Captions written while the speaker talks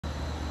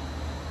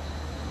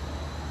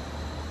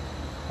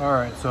All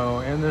right,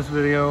 so in this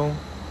video,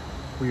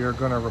 we are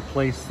going to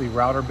replace the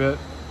router bit.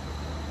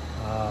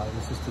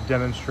 This is to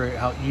demonstrate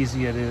how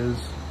easy it is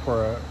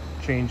for a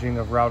changing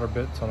of router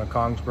bits on a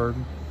Kongsberg.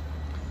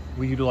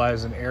 We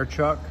utilize an air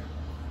chuck.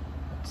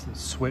 It's the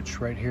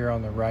switch right here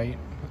on the right,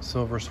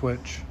 silver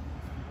switch.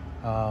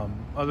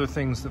 Other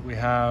things that we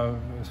have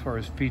as far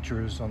as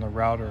features on the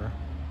router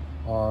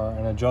are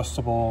an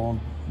adjustable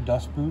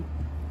dust boot.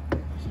 So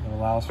it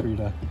allows for you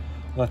to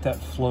let that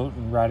float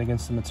and ride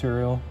against the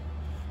material.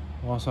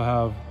 We also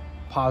have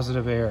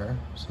positive air,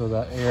 so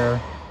that air,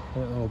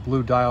 that little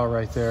blue dial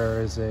right there,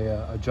 is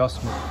a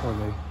adjustment for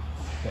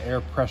the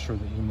air pressure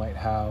that you might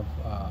have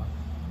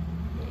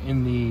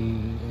in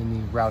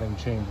the routing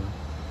chamber.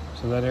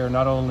 So that air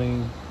not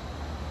only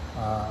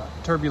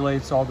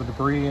turbulates all the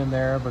debris in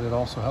there, but it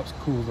also helps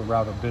cool the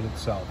router bit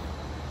itself.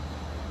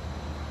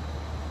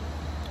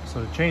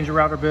 So to change the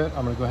router bit,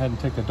 I'm going to go ahead and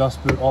take the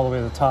dust boot all the way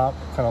to the top,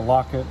 kind of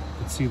lock it. You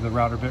can see the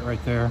router bit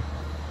right there.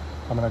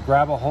 I'm going to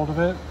grab a hold of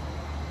it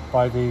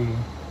by the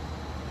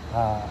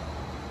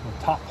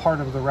top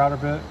part of the router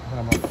bit, and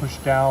I'm going to push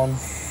down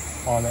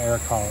on the air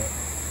collet.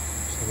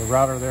 So the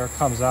router there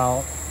comes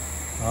out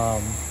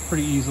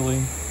pretty easily.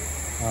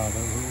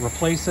 To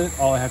replace it,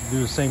 all I have to do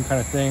is the same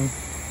kind of thing.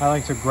 I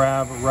like to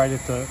grab right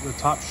at the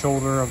top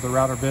shoulder of the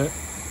router bit,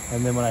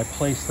 and then when I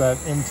place that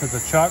into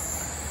the chuck,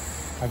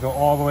 I go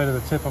all the way to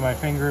the tip of my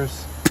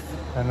fingers,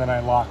 and then I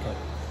lock it.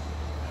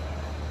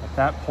 At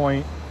that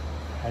point,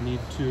 I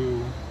need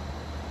to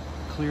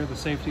clear the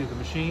safety of the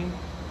machine.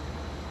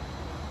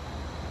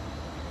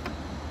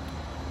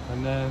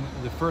 And then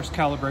the first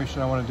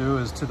calibration I want to do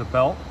is to the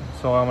belt.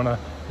 So I'm going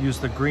to use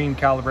the green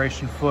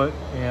calibration foot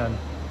and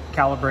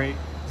calibrate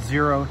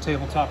 0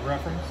 tabletop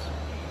reference.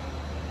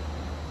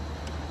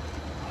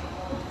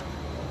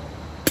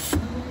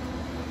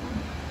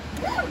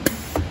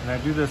 And I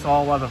do this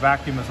all while the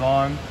vacuum is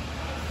on.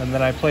 And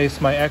then I place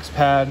my X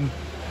pad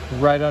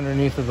right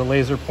underneath of the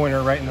laser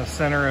pointer, right in the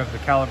center of the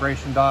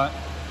calibration dot.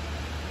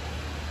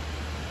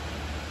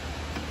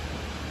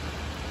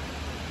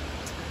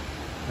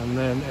 And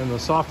then in the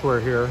software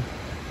here,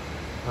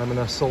 I'm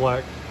going to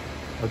select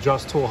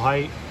adjust tool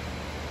height,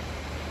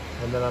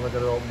 and then I'm going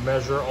to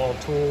measure all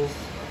tools.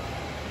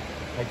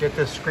 I get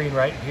this screen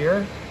right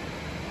here,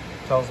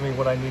 tells me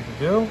what I need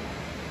to do,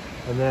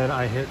 and then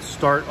I hit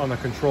start on the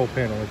control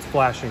panel. It's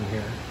flashing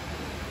here.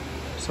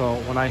 So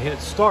when I hit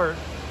start,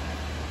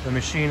 the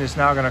machine is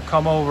now going to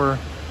come over,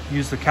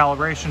 use the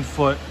calibration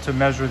foot to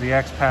measure the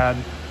X pad,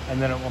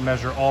 and then it will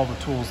measure all the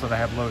tools that I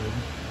have loaded.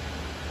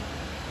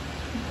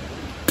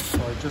 So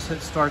I just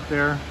hit start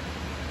there.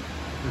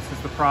 This is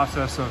the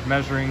process of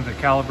measuring the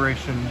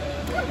calibration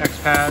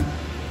X pad.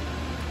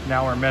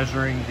 Now we're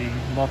measuring the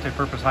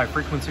multi-purpose high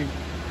frequency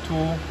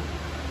tool.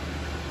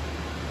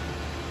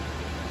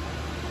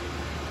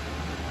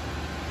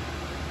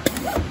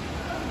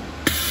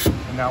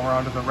 And now we're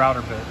onto the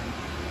router bit.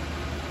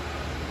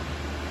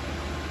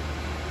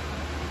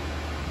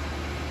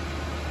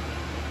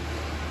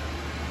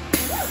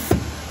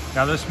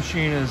 Now this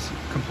machine is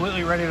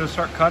completely ready to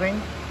start cutting.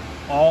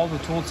 All the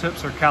tool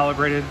tips are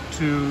calibrated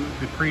to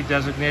the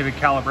pre-designated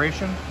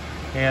calibration,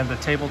 and the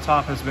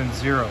tabletop has been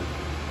zeroed.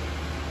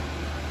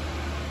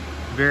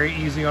 Very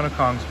easy on a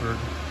Kongsberg.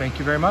 Thank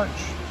you very much.